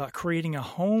also about creating a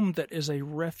home that is a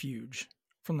refuge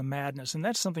from the madness, and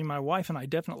that's something my wife and I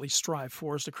definitely strive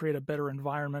for, is to create a better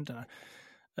environment and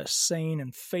a sane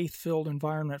and faith-filled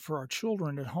environment for our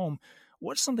children at home.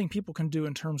 What's something people can do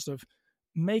in terms of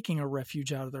making a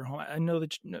refuge out of their home? I know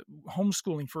that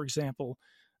homeschooling, for example,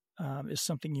 is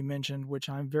something you mentioned, which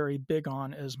I'm very big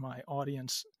on, as my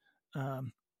audience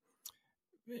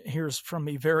hears from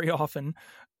me very often.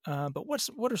 But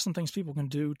what are some things people can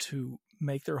do to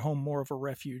make their home more of a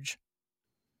refuge?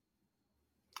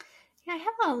 Yeah, I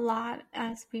have a lot,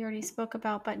 as we already spoke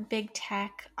about, but big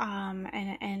tech,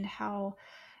 and how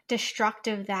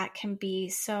destructive that can be.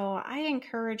 So I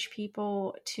encourage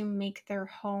people to make their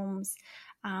homes,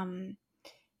 um,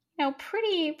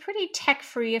 pretty tech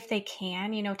free if they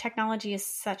can. Technology is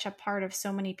such a part of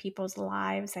so many people's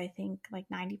lives. I think like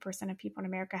 90% of people in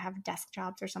America have desk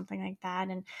jobs or something like that.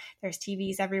 And there's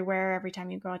TVs everywhere every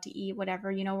time you go out to eat,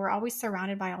 whatever. We're always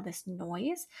surrounded by all this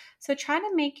noise. So try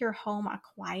to make your home a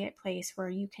quiet place where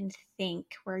you can think,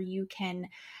 where you can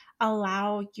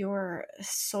allow your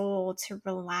soul to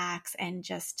relax and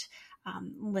just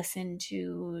listen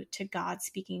to God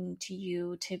speaking to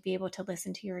you, to be able to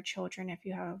listen to your children if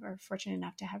you are fortunate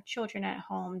enough to have children at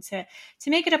home, to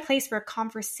make it a place where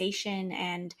conversation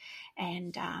and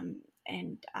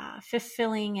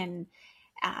fulfilling and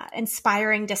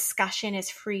inspiring discussion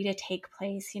is free to take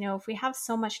place. If we have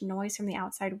so much noise from the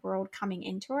outside world coming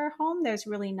into our home, there's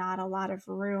really not a lot of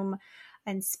room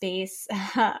and space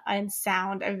and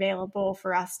sound available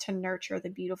for us to nurture the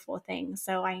beautiful things.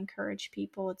 So I encourage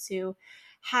people to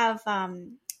have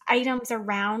items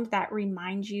around that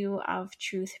remind you of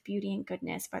truth, beauty, and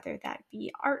goodness, whether that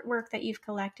be artwork that you've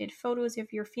collected, photos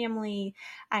of your family.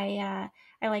 I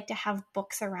like to have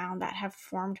books around that have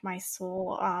formed my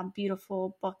soul,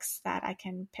 beautiful books that I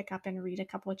can pick up and read a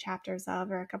couple of chapters of,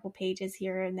 or a couple pages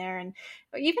here and there. And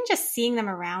even just seeing them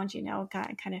around,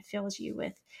 kind of fills you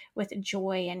with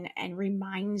joy and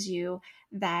reminds you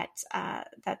that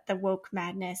the woke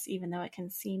madness, even though it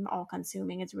can seem all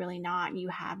consuming, is really not. You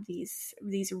have these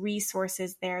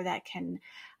resources there that can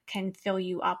fill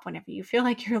you up whenever you feel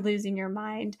like you're losing your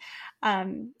mind.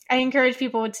 I encourage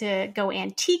people to go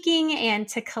antiquing and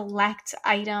to collect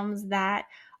items that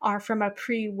are from a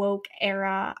pre-woke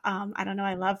era. I don't know.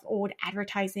 I love old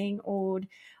advertising, old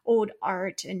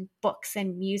art and books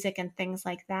and music and things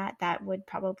like that. That would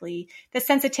probably, the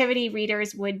sensitivity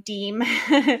readers would deem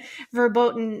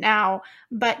verboten now.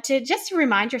 But to just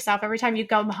remind yourself every time you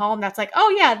come home, that's like,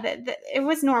 oh yeah, it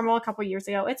was normal a couple years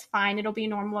ago. It's fine. It'll be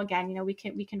normal again. We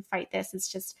can fight this.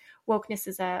 It's just wokeness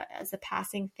is a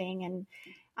passing thing.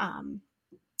 And,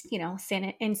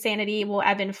 insanity will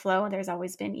ebb and flow. There's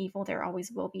always been evil. There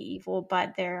always will be evil,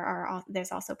 but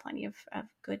there's also plenty of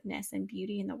goodness and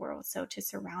beauty in the world. So to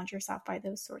surround yourself by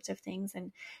those sorts of things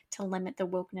and to limit the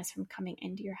wokeness from coming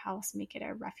into your house, make it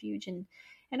a refuge, and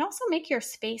also make your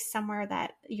space somewhere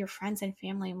that your friends and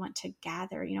family want to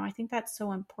gather. I think that's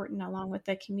so important, along with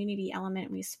the community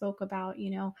element we spoke about.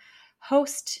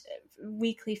 Host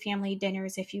weekly family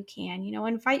dinners if you can.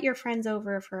 Invite your friends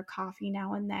over for a coffee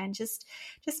now and then. Just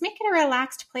make it a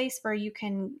relaxed place where you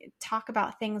can talk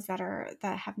about things that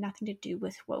have nothing to do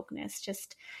with wokeness.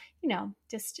 Just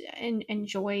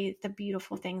enjoy the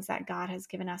beautiful things that God has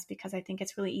given us, because I think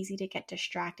it's really easy to get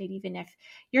distracted. Even if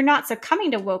you're not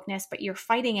succumbing to wokeness, but you're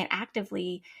fighting it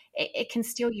actively, it can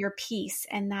steal your peace.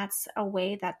 And that's a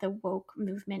way that the woke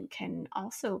movement can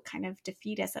also kind of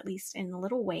defeat us, at least in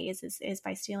little ways, is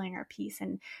by stealing our peace.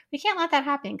 And we can't let that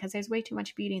happen, because there's way too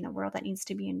much beauty in the world that needs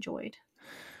to be enjoyed.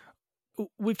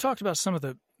 We've talked about some of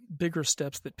the bigger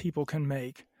steps that people can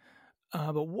make.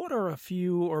 But what are a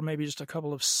few, or maybe just a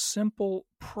couple of simple,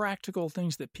 practical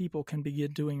things that people can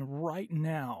begin doing right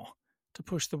now to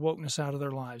push the wokeness out of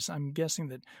their lives? I'm guessing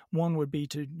that one would be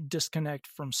to disconnect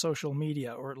from social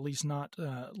media, or at least not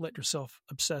let yourself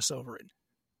obsess over it.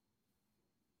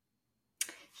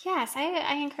 Yes,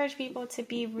 I encourage people to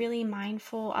be really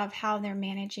mindful of how they're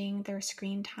managing their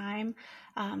screen time.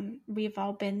 We've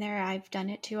all been there. I've done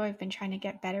it too. I've been trying to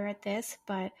get better at this,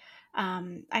 but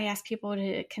I ask people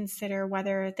to consider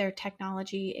whether their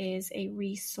technology is a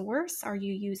resource. Are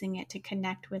you using it to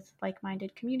connect with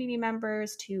like-minded community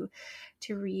members, to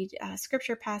read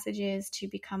scripture passages, to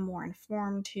become more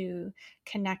informed, to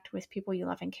connect with people you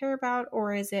love and care about?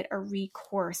 Or is it a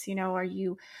recourse? Are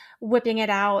you whipping it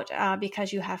out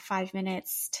because you have 5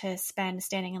 minutes to spend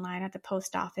standing in line at the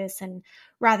post office, and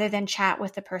rather than chat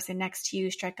with the person next to you,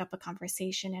 strike up a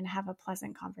conversation and have a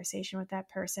pleasant conversation with that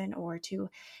person, or to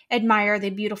admire the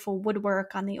beautiful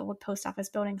woodwork on the old post office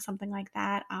building, something like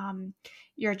that.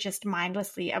 You're just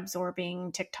mindlessly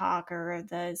absorbing TikTok or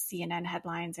the CNN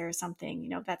headlines or something,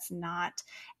 that's not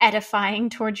edifying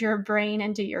towards your brain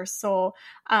and to your soul.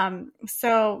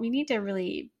 So we need to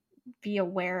really be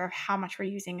aware of how much we're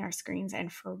using our screens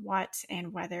and for what,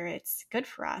 and whether it's good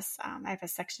for us. I have a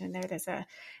section in there. There's a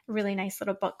really nice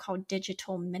little book called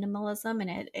Digital Minimalism,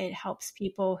 and it helps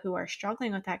people who are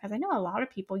struggling with that, because I know a lot of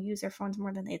people use their phones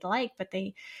more than they'd like, but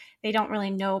they don't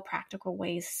really know practical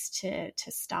ways to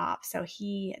stop. So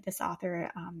this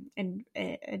author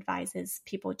advises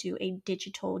people do a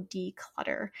digital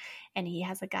declutter, and he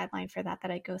has a guideline for that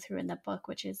I go through in the book,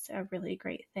 which is a really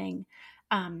great thing.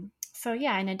 So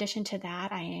yeah, in addition to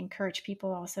that, I encourage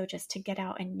people also just to get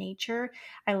out in nature.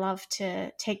 I love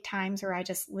to take times where I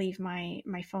just leave my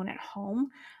phone at home.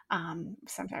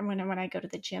 Sometimes when I go to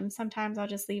the gym, sometimes I'll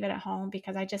just leave it at home,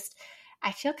 because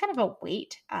I feel kind of a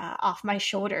weight off my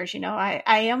shoulders.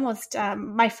 I almost,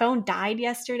 my phone died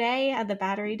yesterday, the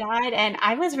battery died, and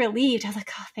I was relieved. I was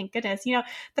like, oh, thank goodness,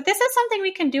 but this is something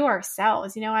we can do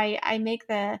ourselves. I make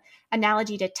the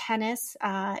analogy to tennis.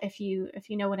 If you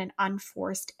know what an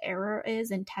unforced error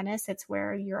is in tennis, it's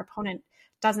where your opponent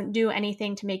doesn't do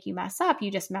anything to make you mess up.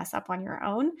 You just mess up on your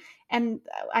own. And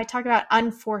I talk about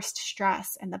unforced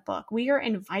stress in the book. We are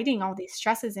inviting all these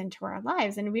stresses into our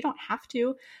lives, and we don't have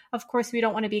to. Of course, we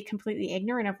don't want to be completely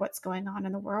ignorant of what's going on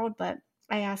in the world, but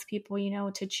I ask people,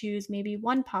 to choose maybe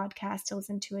one podcast to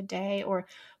listen to a day or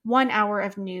 1 hour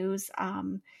of news.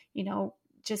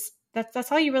 Just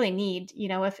that's all you really need.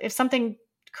 If something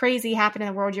crazy happened in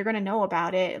the world, you're going to know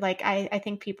about it. Like, I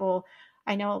think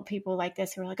I know people like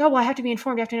this who are like, oh, well, I have to be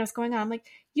informed. I have to know what's going on. I'm like,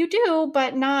 you do,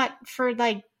 but not for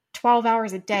like 12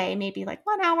 hours a day, maybe like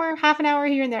 1 hour, half an hour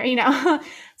here and there.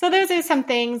 So those are some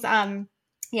things.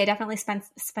 Yeah, definitely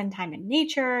spend time in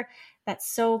nature.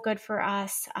 That's so good for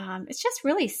us. It's just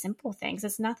really simple things.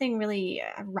 It's nothing really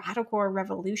radical or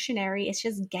revolutionary. It's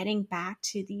just getting back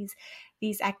to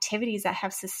these activities that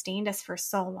have sustained us for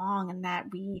so long, and that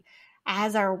we,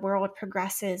 as our world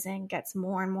progresses and gets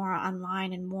more and more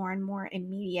online and more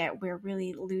immediate, we're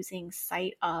really losing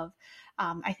sight of.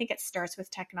 I think it starts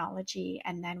with technology,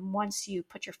 and then once you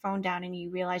put your phone down and you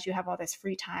realize you have all this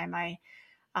free time, I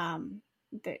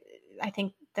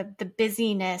think the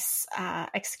busyness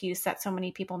excuse that so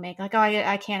many people make, like, oh,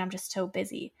 I can't, I'm just so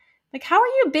busy. Like, how are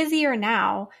you busier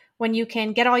now when you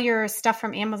can get all your stuff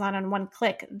from Amazon on one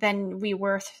click than we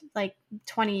were like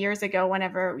 20 years ago,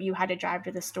 whenever you had to drive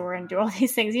to the store and do all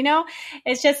these things?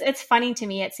 It's funny to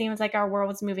me. It seems like our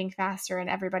world's moving faster and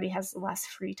everybody has less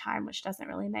free time, which doesn't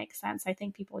really make sense. I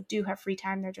think people do have free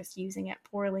time. They're just using it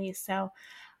poorly. So,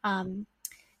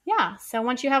 yeah. So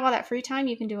once you have all that free time,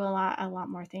 you can do a lot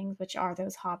more things, which are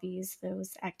those hobbies,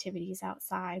 those activities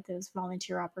outside, those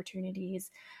volunteer opportunities,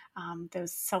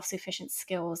 those self-sufficient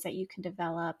skills that you can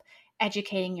develop,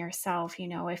 educating yourself.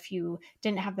 If you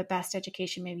didn't have the best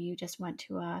education, maybe you just went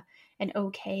to an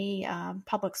okay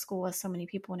public school, as so many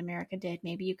people in America did.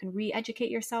 Maybe you can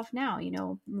re-educate yourself now,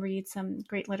 read some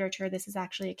great literature. This is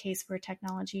actually a case where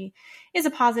technology is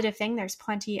a positive thing. There's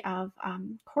plenty of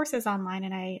courses online,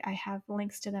 and I have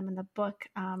links to them in the book,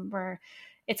 where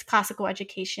it's classical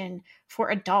education for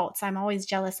adults. I'm always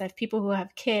jealous of people who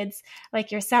have kids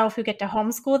like yourself who get to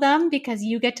homeschool them, because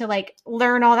you get to like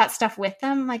learn all that stuff with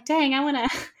them. I'm like, dang, I want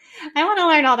to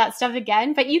learn all that stuff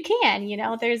again, but you can,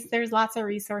 there's lots of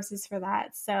resources for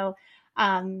that. So,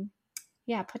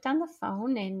 yeah, put down the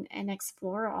phone and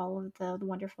explore all of the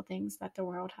wonderful things that the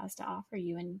world has to offer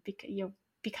you, and you'll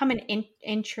become an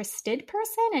interested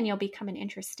person, and you'll become an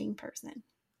interesting person.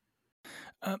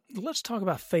 Let's talk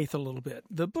about faith a little bit.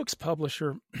 The book's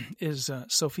publisher is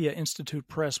Sophia Institute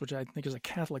Press, which I think is a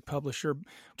Catholic publisher,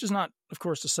 which is not, of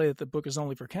course, to say that the book is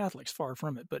only for Catholics, far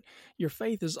from it. But your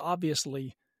faith is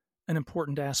obviously an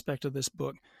important aspect of this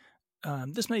book.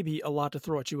 This may be a lot to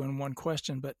throw at you in one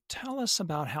question, but tell us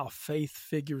about how faith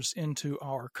figures into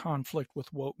our conflict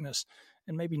with wokeness,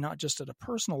 and maybe not just at a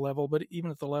personal level, but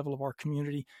even at the level of our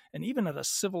community, and even at a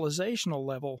civilizational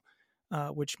level,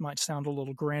 which might sound a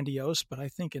little grandiose, but I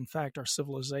think, in fact, our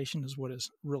civilization is what is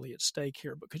really at stake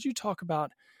here. But could you talk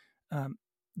about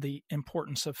the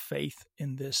importance of faith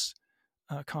in this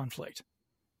conflict?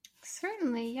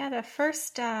 Certainly, yeah. The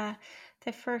first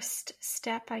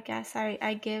step, I guess,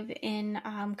 I give in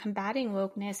combating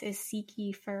wokeness is seek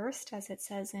ye first, as it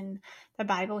says in the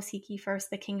Bible, seek ye first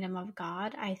the kingdom of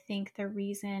God. I think the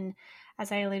reason,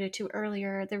 as I alluded to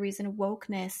earlier, the reason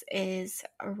wokeness is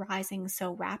rising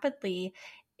so rapidly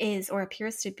is, or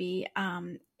appears to be,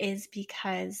 is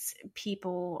because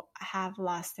people have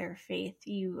lost their faith.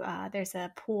 There's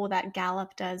a poll that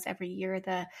Gallup does every year,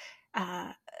 the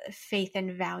faith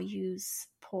and values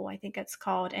poll, I think it's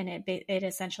called, and it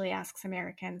essentially asks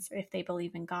Americans if they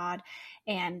believe in God.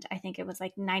 And I think it was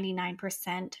like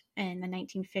 99% in the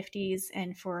 1950s,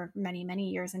 and for many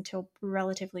years until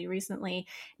relatively recently,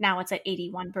 now it's at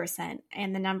 81%.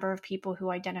 And the number of people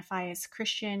who identify as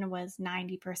Christian was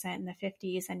 90% in the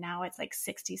 50s, and now it's like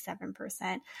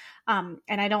 67%. And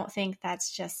I don't think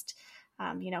that's just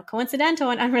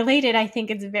coincidental and unrelated. I think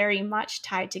it's very much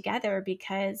tied together,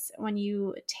 because when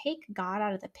you take God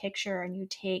out of the picture and you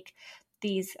take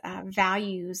these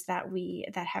values that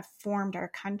have formed our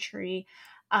country,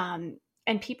 and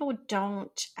people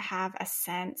don't have a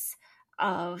sense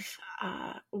of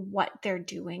what they're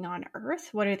doing on earth,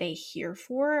 what are they here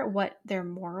for, what their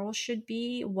morals should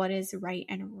be, what is right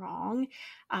and wrong,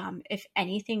 if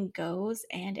anything goes,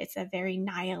 and it's a very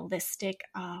nihilistic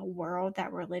world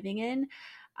that we're living in.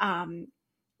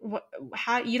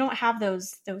 how you don't have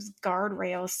those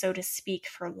guardrails, so to speak,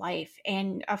 for life.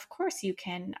 And of course you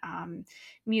can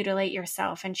mutilate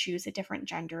yourself and choose a different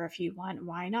gender if you want.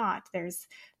 Why not? There's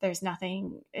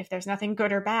nothing, if there's nothing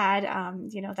good or bad,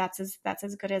 that's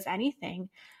as good as anything.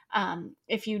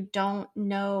 If you don't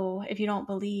know, if you don't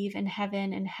believe in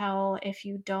heaven and hell, if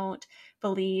you don't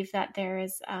believe that there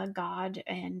is a God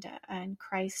and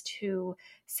Christ who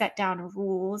set down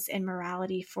rules in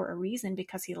morality for a reason,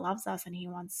 because he loves us and he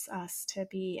wants us to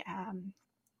be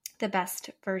the best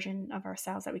version of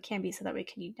ourselves that we can be, so that we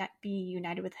can be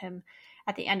united with him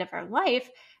at the end of our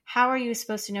life. How are you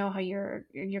supposed to know how you're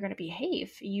going to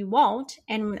behave? You won't.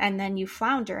 And then you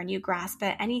flounder and you grasp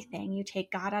at anything. You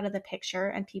take God out of the picture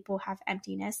and people have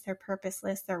emptiness. They're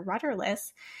purposeless. They're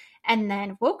rudderless. And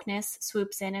then wokeness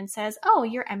swoops in and says, "Oh,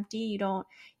 you're empty. You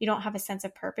don't have a sense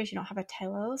of purpose. You don't have a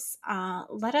telos.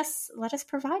 Let us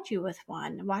provide you with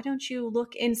one. Why don't you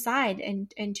look inside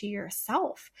and into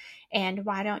yourself? And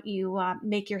why don't you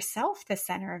make yourself the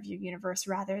center of your universe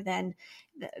rather than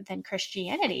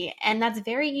Christianity?" And that's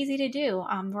very easy to do.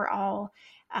 We're all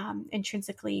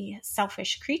intrinsically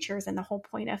selfish creatures, and the whole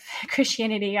point of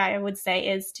Christianity, I would say,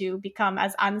 is to become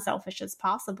as unselfish as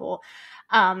possible.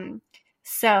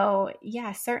 So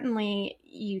yeah, certainly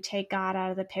you take God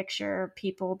out of the picture,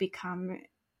 people become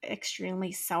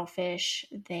extremely selfish.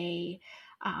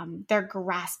 They're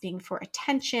grasping for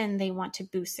attention. They want to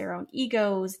boost their own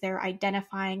egos. They're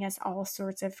identifying as all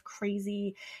sorts of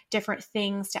crazy different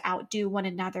things to outdo one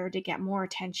another, to get more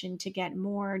attention, to get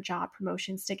more job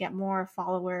promotions, to get more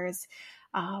followers,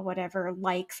 whatever,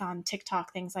 likes on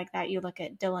TikTok, things like that. You look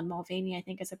at Dylan Mulvaney, I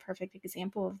think, is a perfect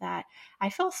example of that. I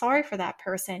feel sorry for that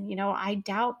person. I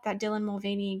doubt that Dylan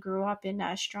Mulvaney grew up in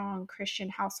a strong Christian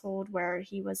household where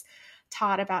he was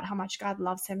taught about how much God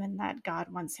loves him and that God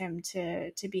wants him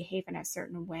to behave in a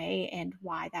certain way and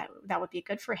why that would be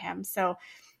good for him. So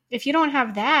if you don't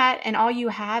have that and all you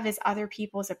have is other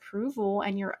people's approval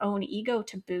and your own ego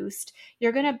to boost,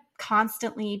 you're going to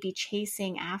constantly be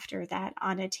chasing after that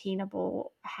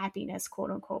unattainable happiness,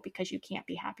 quote unquote, because you can't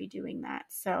be happy doing that.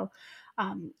 So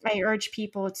I urge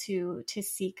people to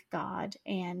seek God.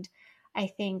 And I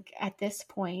think at this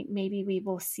point, maybe we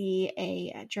will see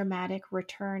a dramatic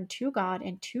return to God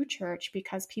and to church,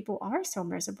 because people are so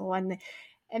miserable, and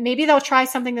maybe they'll try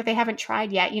something that they haven't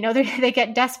tried yet. They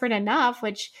get desperate enough,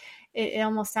 which it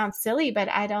almost sounds silly, but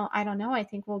I don't know. I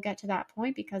think we'll get to that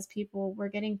point because we're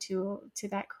getting to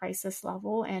that crisis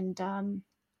level, and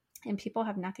people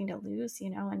have nothing to lose,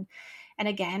 and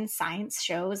again, science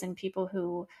shows, and people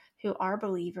who are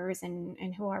believers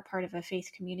and who are part of a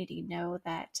faith community know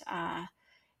that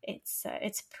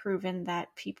it's proven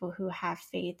that people who have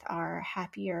faith are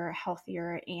happier,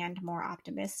 healthier, and more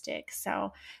optimistic.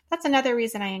 So that's another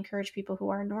reason I encourage people who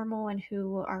are normal and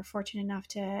who are fortunate enough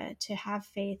to have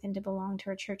faith and to belong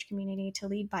to a church community to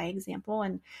lead by example,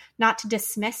 and not to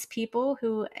dismiss people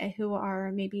who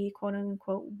are maybe quote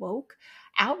unquote woke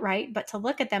outright, but to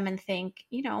look at them and think,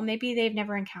 maybe they've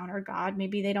never encountered God.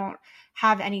 Maybe they don't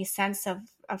have any sense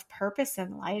of purpose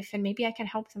in life, and maybe I can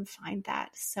help them find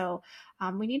that. So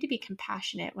we need to be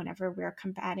compassionate whenever we're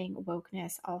combating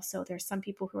wokeness. Also, there's some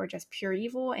people who are just pure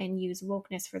evil and use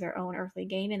wokeness for their own earthly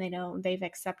gain, and they've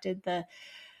accepted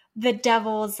the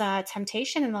devil's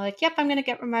temptation, and they're like, yep, I'm going to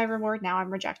get my reward now.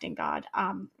 I'm rejecting God.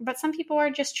 But some people are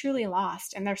just truly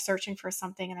lost, and they're searching for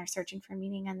something, and they're searching for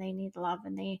meaning, and they need love,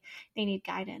 and they need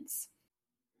guidance.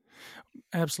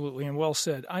 Absolutely, and well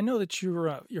said. I know that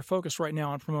you're focused right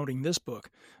now on promoting this book,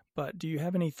 but do you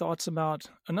have any thoughts about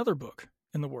another book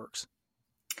in the works?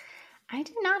 I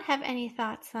do not have any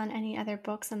thoughts on any other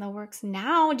books in the works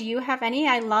now. Do you have any?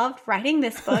 I loved writing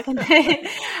this book, and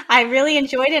I really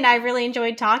enjoyed it, and I really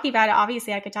enjoyed talking about it.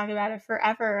 Obviously, I could talk about it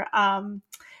forever.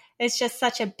 It's just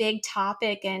such a big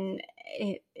topic, and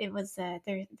it was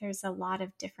there's a lot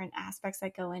of different aspects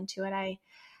that go into it.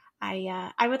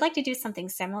 I would like to do something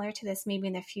similar to this maybe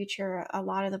in the future. A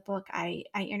lot of the book, I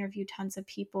interview tons of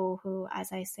people who,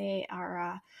 as I say,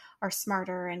 are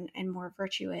smarter and more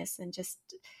virtuous, and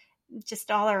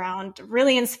just all around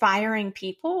really inspiring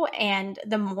people. And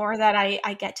the more that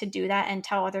I get to do that and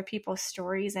tell other people's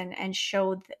stories and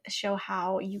show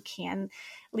how you can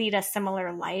lead a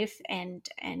similar life and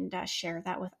share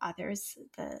that with others,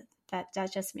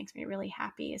 that just makes me really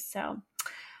happy. So,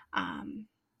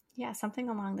 yeah, something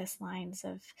along this lines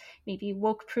of maybe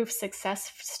woke-proof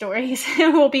success stories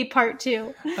will be part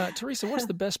 2. Teresa, what's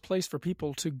the best place for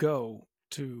people to go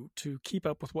to keep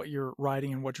up with what you're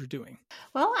writing and what you're doing?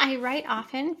 Well, I write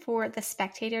often for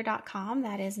thespectator.com.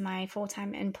 That is my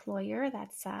full-time employer.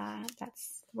 That's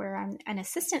where I'm an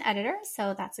assistant editor,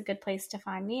 so that's a good place to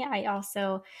find me. I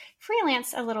also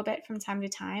freelance a little bit from time to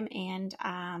time, and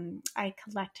I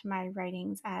collect my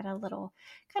writings at a little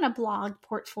kind of blog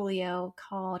portfolio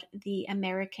called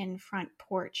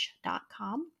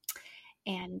theamericanfrontporch.com.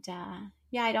 And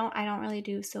I don't really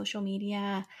do social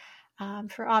media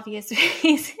for obvious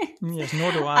reasons. Yes,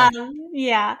 nor do I.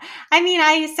 I mean,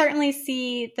 I certainly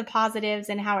see the positives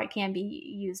and how it can be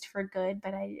used for good,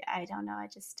 but I don't know.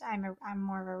 I'm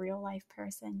more of a real life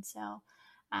person. So,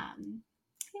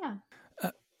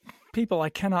 People, I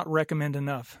cannot recommend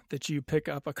enough that you pick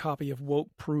up a copy of Woke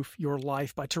Proof Your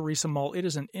Life by Teresa Mull. It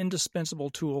is an indispensable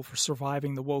tool for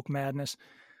surviving the woke madness.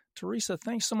 Teresa,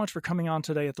 thanks so much for coming on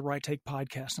today at the Right Take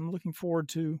Podcast. I'm looking forward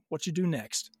to what you do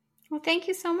next. Well, thank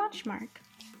you so much, Mark.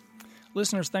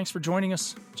 Listeners, thanks for joining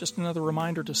us. Just another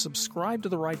reminder to subscribe to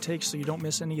The Right Take so you don't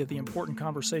miss any of the important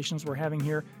conversations we're having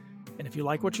here. And if you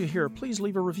like what you hear, please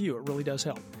leave a review. It really does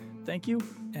help. Thank you,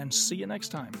 and see you next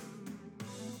time.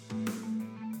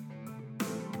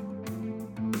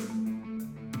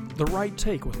 The Right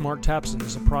Take with Mark Tapson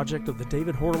is a project of the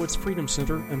David Horowitz Freedom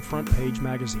Center and Front Page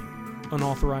Magazine.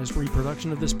 Unauthorized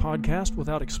reproduction of this podcast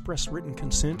without express written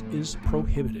consent is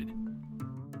prohibited.